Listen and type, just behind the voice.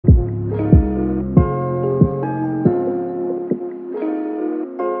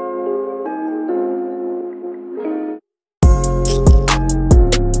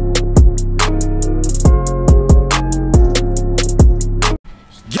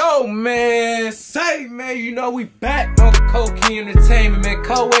Yo, man, say, man, you know we back on Cocaine Entertainment, man.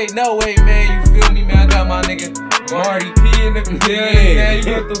 Wait, no way, man, you feel me, man? I got my nigga Mardii in the building, man. You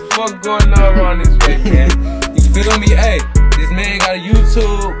know what the fuck going on around this way, man? You feel me? Hey, this man got a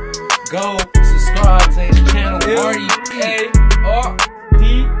YouTube. Go subscribe to his channel, Mardii.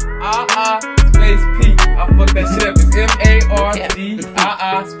 M-A-R-D-I-I space P. I fucked that shit up. It's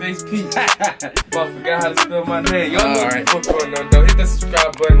M-A-R-D-I-I space P. But I forgot how to spell my name. Y'all know what the fuck going on, though. Hit the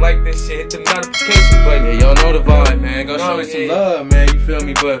subscribe button, like this shit, hit the notification button. Yeah, y'all know the vibe, man. Go show me some love, man. You feel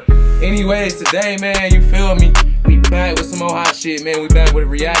me? But anyways, today, man, you feel me? We back with some more hot shit, man. We back with a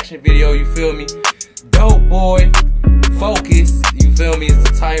reaction video, you feel me? Doughboy, Focus, you feel me? Is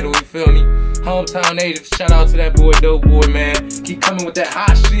the title, you feel me? Hometown native, shout out to that boy Doughboy, man. Keep coming with that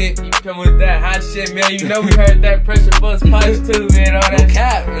hot shit. Keep coming with that hot shit, man. You know we heard that pressure bust punch too, man. All that no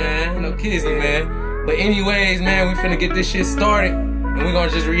cap, man. No kizzy, man. But anyways, man, we finna get this shit started. And we gonna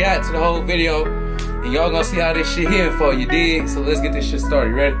just react to the whole video. And y'all gonna see how this shit here for, you dig? So let's get this shit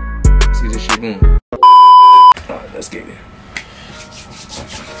started. You ready? Let's get this shit going. Alright, let's get it.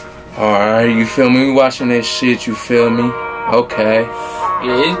 Alright, you feel me? We watching this shit, you feel me? Okay.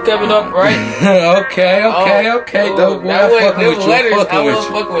 Yeah, he's coming up right. okay. Doughboy, I'm fucking with you. I'm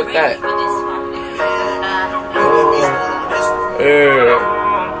fucking with that.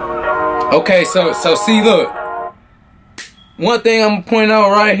 Okay, so see, look. One thing I'm gonna point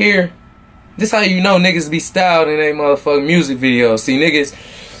out right here. This how you know niggas be styled in they motherfucking music videos. See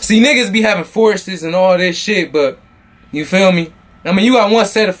niggas be having forces and all this shit, but you feel me? I mean, you got one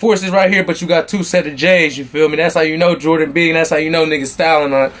set of forces right here, but you got two set of J's, you feel me? That's how you know Jordan big, and that's how you know niggas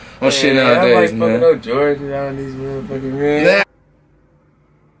styling on shit nowadays, man. I like fucking Jordan on these motherfucking men.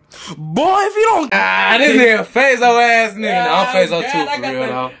 Boy, if you don't... this nigga Fazo ass nigga. No, I'm Fazo 2 for real,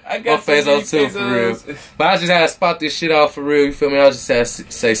 though. I'm Fazo 2 for real. But I just had to spot this shit out for real, you feel me? I just had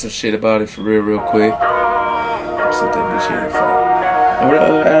to say some shit about it for real quick. Set that bitch here for. Where the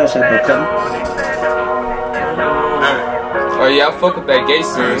other ass at, though? Oh yeah, I fuck with that gay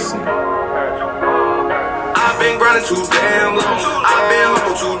series. I've been grinding too damn long. I've been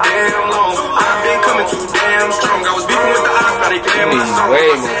humble too damn long. I've been coming too damn strong. I was beefing with the odds, now they playing my song. Way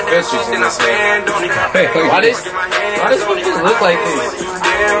more fishes in this head. Why this one just look like this?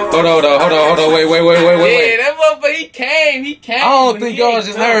 Hold on, wait. Yeah, that motherfucker, he came. I don't think y'all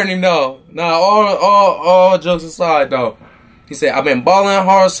just heard him though. Nah, all jokes aside though. He said, I've been balling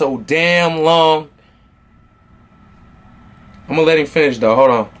hard so damn long. I'm gonna let him finish though, hold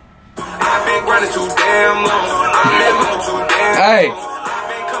on. I've been grinding too damn long. Hey,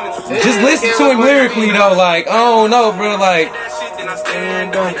 just listen to him lyrically though, like, I don't know, bro, like,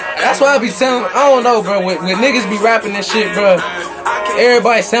 that's why I be telling, I don't know, bro, when niggas be rapping this shit, bro,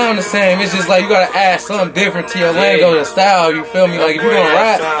 everybody sound the same. It's just like you gotta add something different to your lingo and style, you feel me? Like, if you gonna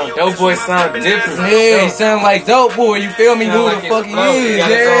rap, Doughboy sound different. Yeah, he sound like Doughboy, you feel me? Who the fuck he is,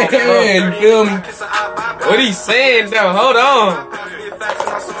 yeah, you feel me? What he saying though? Hold on.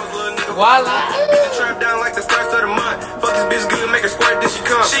 Voila.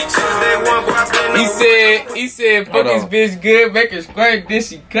 He said, fuck this bitch good, make her squirt, then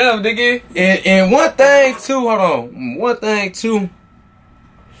she come, nigga. And one thing too, hold on. One thing too.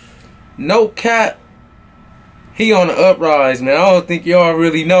 No cap. He on the uprise, man. I don't think y'all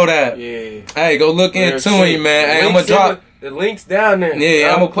really know that. Yeah. Hey, go look into him, man. Hey, I'm gonna drop the links down there.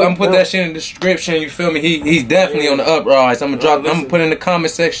 Yeah, I'm gonna put that shit in the description. You feel me? He's definitely on the uprise. I'm gonna put in the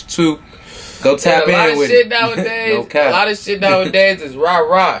comment section too. Go tap in with it. No cap. A lot of shit nowadays is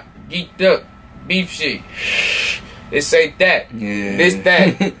rah, geeked up, beef shit. This ain't that. Yeah. This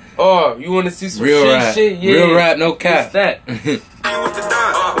that. Oh, you wanna see some real rap? Shit? Yeah. Real rap, no cap. That.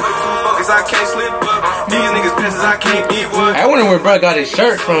 I wonder where bro got his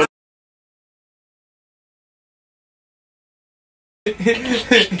shirt from.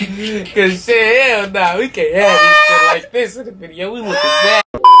 Cause shit, hell nah, we can't have this shit like this in the video. We looking bad.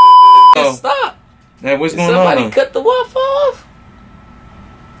 Stop. Hey, what's going Somebody on? cut the waffle off,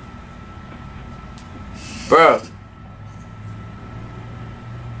 bro.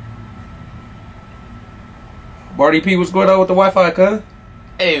 Mardii P, what's going on with the Wi-Fi, cuz?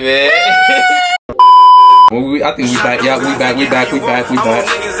 Hey man. I think we back. Yeah, we back.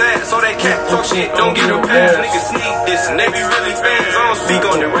 So they can't talk shit, don't get no pass. Niggas sneak this and they be really fans. I don't speak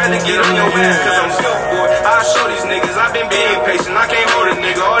on it, rather get on your ass. Cause I'm still for it. I'll show these niggas, I've been being patient. I can't hold a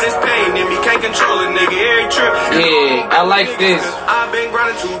nigga, all this pain in me, can't control a nigga, every trip. Yeah, I like this. I've been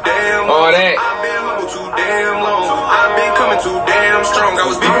grinding too damn long. All that. I've been humble too damn long. I've been coming too damn strong. I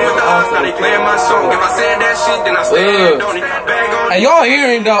was beefing with the odds, now they playing my song. If I said that shit, then I stand on it. Hey, y'all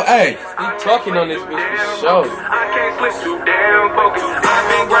hear him though? Hey, he talking on this bitch for sure. I can't switch too damn focused. I've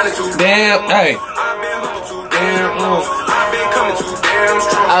been grinding grinding too damn, hey. I've been humble too damn long. I've been coming too damn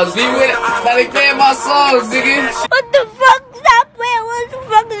strong. I was leaving with it. Now they playing my songs, nigga. What the fuck? Stop playing. What the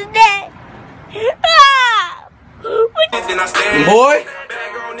fuck is that? Ah! Then I stand Boy,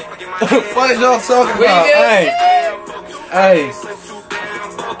 back on it, forget my what is y'all talking about? Hey, hey.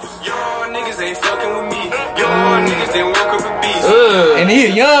 Y'all niggas ain't fucking with me. Y'all niggas didn't woke up a beast. And he a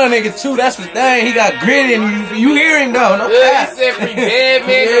young nigga too. That's the thing. He got grit in him. You hear him though? No He cap. said free dead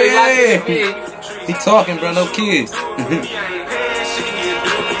man. Yeah. He talking, bro. No kids.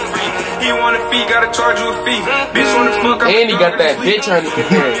 He want a fee, gotta charge you a fee. Bitch wanna fuck up. And he got that bitch on his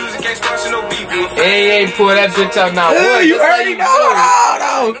head. And he ain't pull that bitch out now. Boy, You that's how heard you him? do it.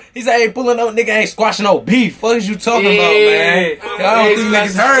 No. He said, "Ain't pulling no nigga, ain't squashing no beef." What is you talking about, man? I don't think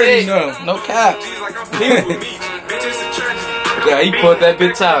niggas heard him though. No cap. Yeah, he pulled that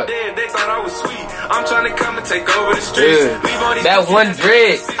bitch out. They thought I was sweet. I'm trying to come and take over the streets. That one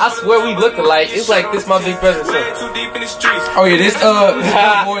dread, I swear we look alike. It's like this my big brother son. Too deep in the streets. Oh yeah, this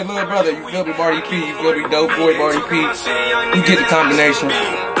Doughboy little brother. You feel me, Mardii P? You feel me, Doughboy, Mardii P? You get the combination.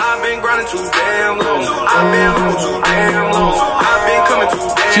 I've been grinding too damn long. I've been humble too damn long. I've been coming too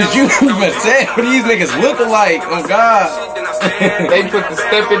damn Shit, you even tell what these niggas look alike. Oh God. They put the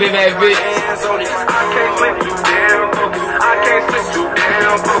stepping in that bitch.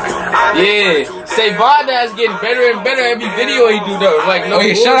 Yeah, say Varda's getting better and better every video he do though. Like no Oh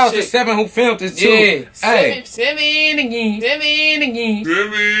yeah, shout out to bullshit. Seven who filmed this too. Yeah, Hey. seven again.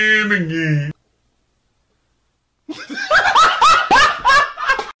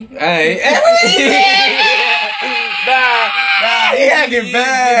 Hey. Nah, He acting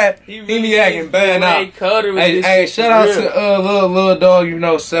bad. He be acting bad now. Hey, shout out to little dog, you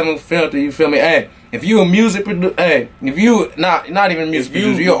know, Seven Filter, you feel me? Hey, if you a music producer, hey, if you not even a music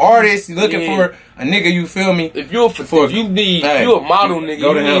producer, you're an artist, you looking for a nigga, you feel me? If you a model nigga,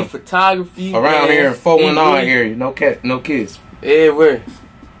 go to you him. need photography Around man. here in 419 He area, no kids. everywhere.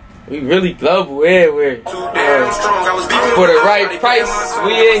 We really global everywhere. For the right price,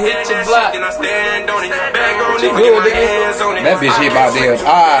 we ain't hit your block. What you doing, nigga? That bitch hit about there.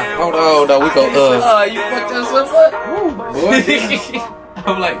 Hold on, we go Oh, you fucked yourself up?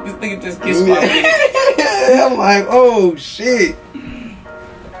 I'm like, this nigga just kissed my bitch. I'm like, oh shit.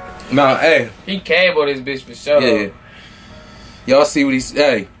 Nah, hey. He came on this bitch for sure. Yeah. Y'all see what he's,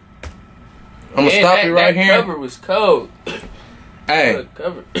 hey. I'm gonna stop you right that here. cover was cold. Hey.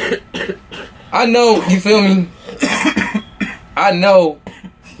 Cover. I know, you feel me? I know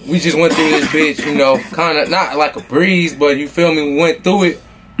we just went through this bitch, you know, kind of not like a breeze, but you feel me? We went through it.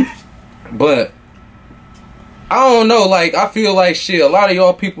 But I don't know, like, I feel like shit, a lot of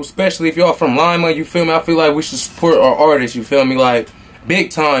y'all people, especially if y'all from Lima, you feel me? I feel like we should support our artists, you feel me? Like,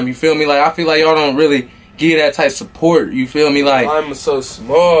 big time, you feel me? Like, I feel like y'all don't really get that type of support, you feel me? Like, I'm so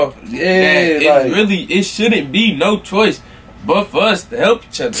small. yeah, that it shouldn't be no choice but for us to help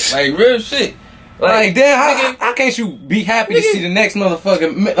each other. Like, real shit. Like damn, how can't you be happy to see the next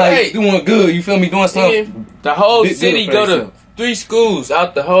motherfucker like doing good? You feel me? Doing something. The whole city go to 3 schools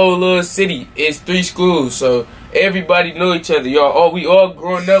out the whole little city. It's 3 schools, so everybody know each other. We all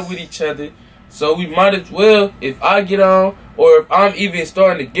growing up with each other. So we might as well, if I get on, or if I'm even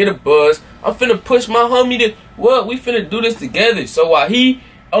starting to get a buzz, I'm finna push my homie to we finna do this together. So while he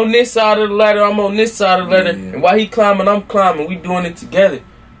on this side of the ladder, I'm on this side of the ladder, and while he climbing, I'm climbing. We doing it together.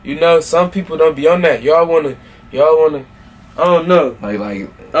 You know, some people don't be on that. Y'all wanna, I don't know. Like, I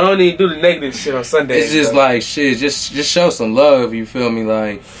don't even do the negative shit on Sundays. It's just like shit. Just show some love. You feel me?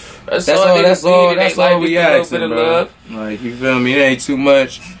 Like that's all we asking, bro. Like you feel me? It ain't too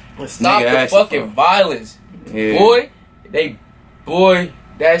much. Stop the fucking violence, boy.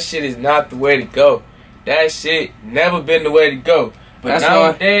 That shit is not the way to go. That shit never been the way to go. But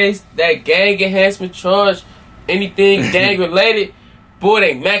nowadays, that gang enhancement charge, anything gang related. Boy,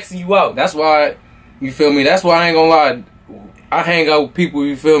 they maxing you out. That's why, you feel me? That's why I ain't gonna lie. I hang out with people,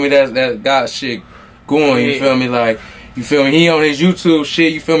 you feel me, that got shit going, you feel me? Like, you feel me? He on his YouTube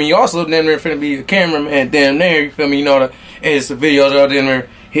shit, you feel me? He also damn near finna be a cameraman damn there, you feel me? You know, the edit some videos out there,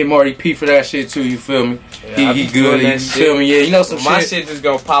 hit Mardii P for that shit too, you feel me? Yeah, he good, you feel me? Yeah, you know some shit. My shit just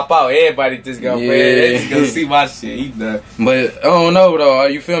gonna pop out. Everybody just gonna they just gonna see my shit. He done. But I don't know though,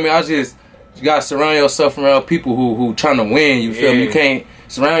 you feel me? You gotta surround yourself around people who trying to win, you feel me? You can't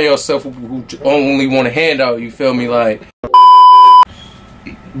surround yourself who only want a handout, you feel me? Like,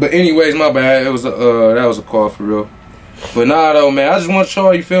 but anyways, my bad. It was that was a call for real. But nah though, man, I just want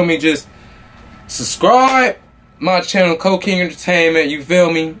y'all, you feel me? Just subscribe my channel, Coke King Entertainment, you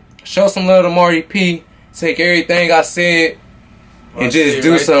feel me? Show some love to Mardii P. Take everything I said and just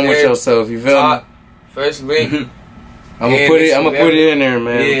do something with yourself, you feel me? First link. I'm gonna put it in there,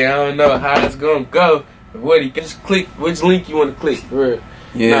 man. Yeah, I don't know how that's gonna go. What just click which link you want to click. For real.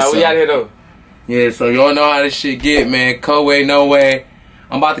 Yeah, nah, we out here though. Yeah, so y'all know how this shit get, man. Co-way, no way.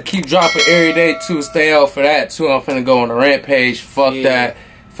 I'm about to keep dropping every day too. Stay out for that too. I'm finna go on a rampage. Fuck that.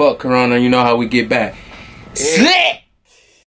 Fuck Corona. You know how we get back. Slick.